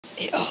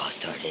It all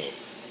started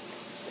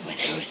when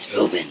there was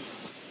Ruben!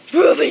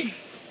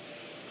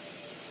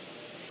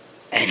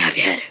 And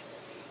Javier.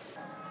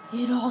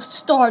 It all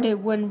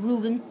started when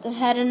Ruben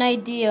had an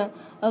idea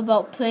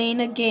about playing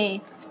a game.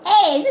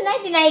 Hey, is it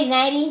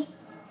 1990?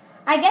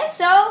 I guess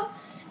so.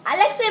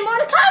 Let's play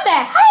Mortal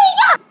Kombat. Hurry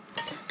up!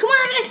 Come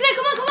on, let's play.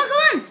 Come on.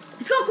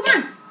 Let's go, come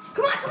on.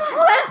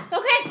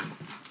 Okay.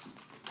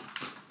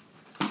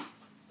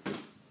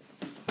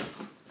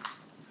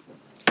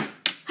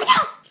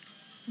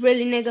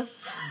 Really, nigga?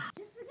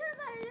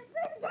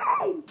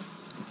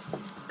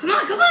 Come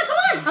on.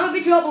 I'm gonna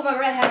beat you up with my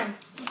red hands.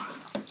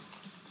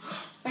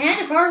 My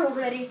hands are powerful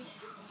already.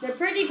 They're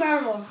pretty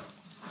powerful.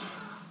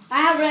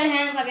 I have red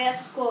hands, okay,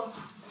 that's cool.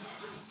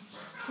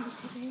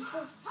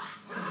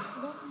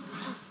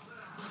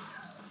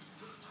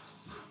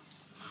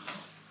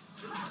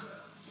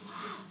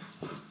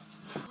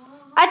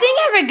 I think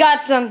I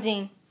forgot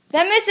something.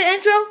 Did I miss the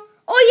intro?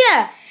 Oh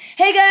yeah!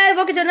 Hey guys,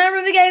 welcome to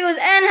another Big Eagles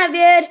and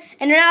Javier,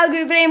 and now we're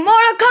going to be playing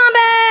Mortal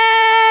Kombat!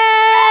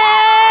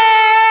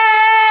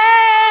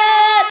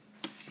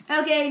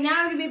 Okay,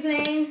 now we're going to be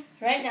playing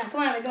right now.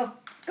 Come on, let's go.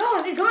 Go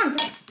on.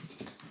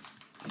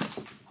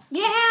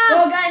 Yeah!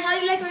 Well guys, how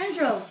do you like our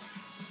intro?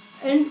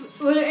 And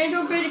was our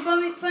intro pretty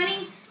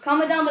funny?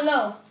 Comment down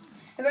below.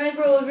 If our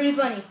intro was really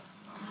funny.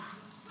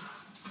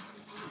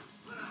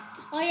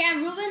 Oh yeah,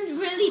 Ruben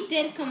really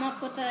did come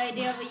up with the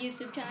idea of a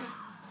YouTube channel.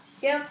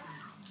 Yep.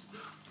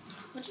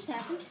 What just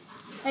happened?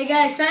 Hey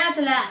guys, try not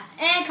to laugh.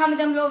 And comment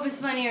down below if it's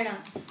funny or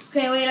not.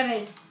 Okay, wait a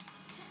minute.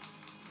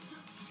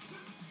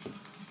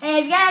 Hey,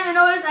 if you guys haven't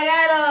noticed, I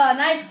got a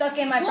knife stuck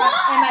in my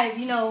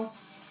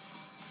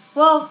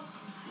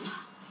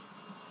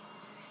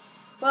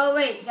Well,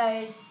 wait,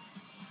 guys.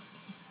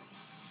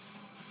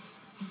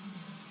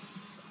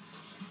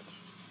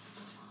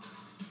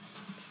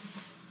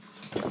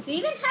 Do you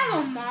even have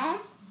a mom?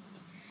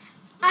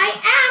 I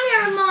am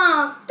your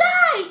mom! Die!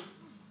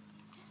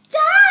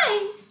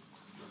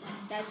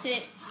 That's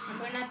it. I'm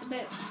going out the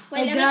boat.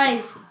 Hey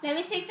guys. Let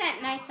me take that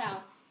knife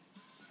out.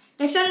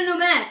 Let's start a new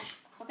match.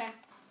 Okay.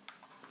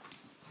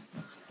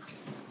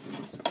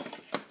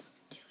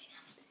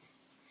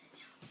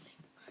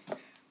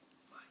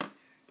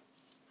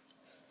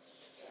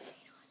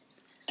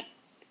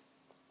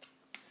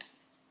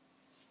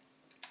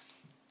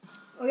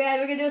 Okay,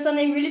 we're gonna do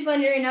something really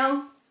funny right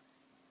now.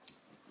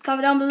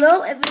 Comment down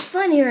below if it's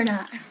funny or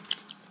not.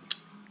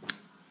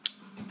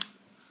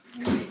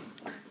 Wait,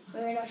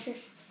 no,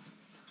 shush.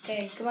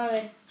 Okay, come on,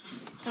 wait.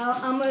 Now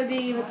I'm gonna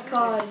be what's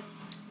called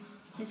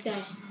this guy.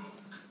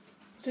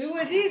 So you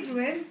want these,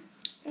 Ruben?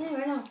 Yeah,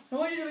 right now. I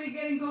want you to be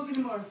getting coke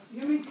anymore. You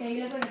hear me? Okay,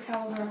 you look like a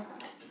cowgirl.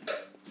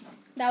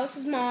 That was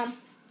his mom.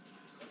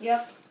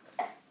 Yep.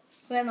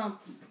 Wait, mom.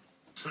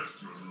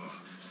 Test your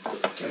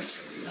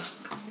luck.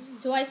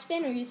 Do I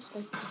spin or you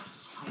spin?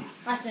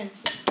 Austin.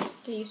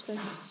 Okay, you spin.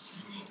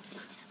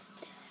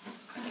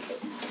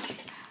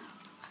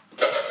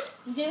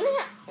 Do you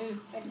have...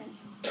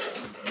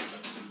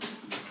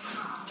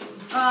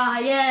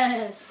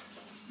 Yes.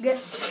 Good.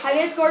 I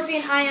get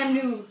Scorpion, I am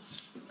Noob.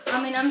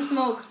 I'm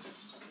Smoke.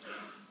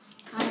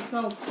 I'm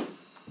Smoke.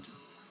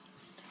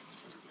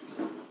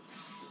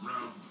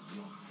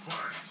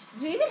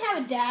 Do you even have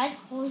a dad?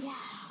 Oh yeah.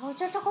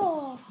 What's your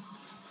taco?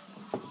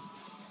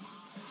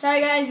 Sorry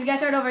guys, we gotta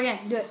start over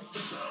again. Do it.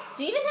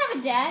 Do you even have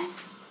a dad?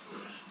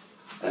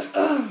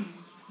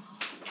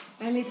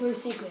 At least we're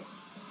secret.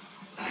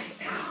 I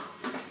am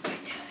my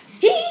dad.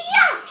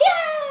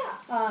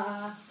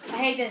 I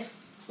hate this.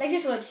 Like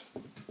this switch.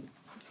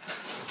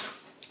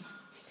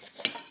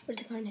 Where's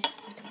the card?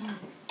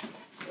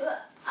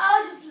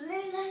 I'll just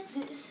play like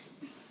this.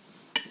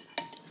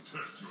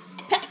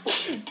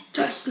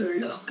 Test your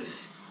luck.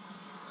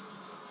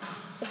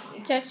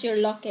 Test your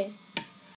luck.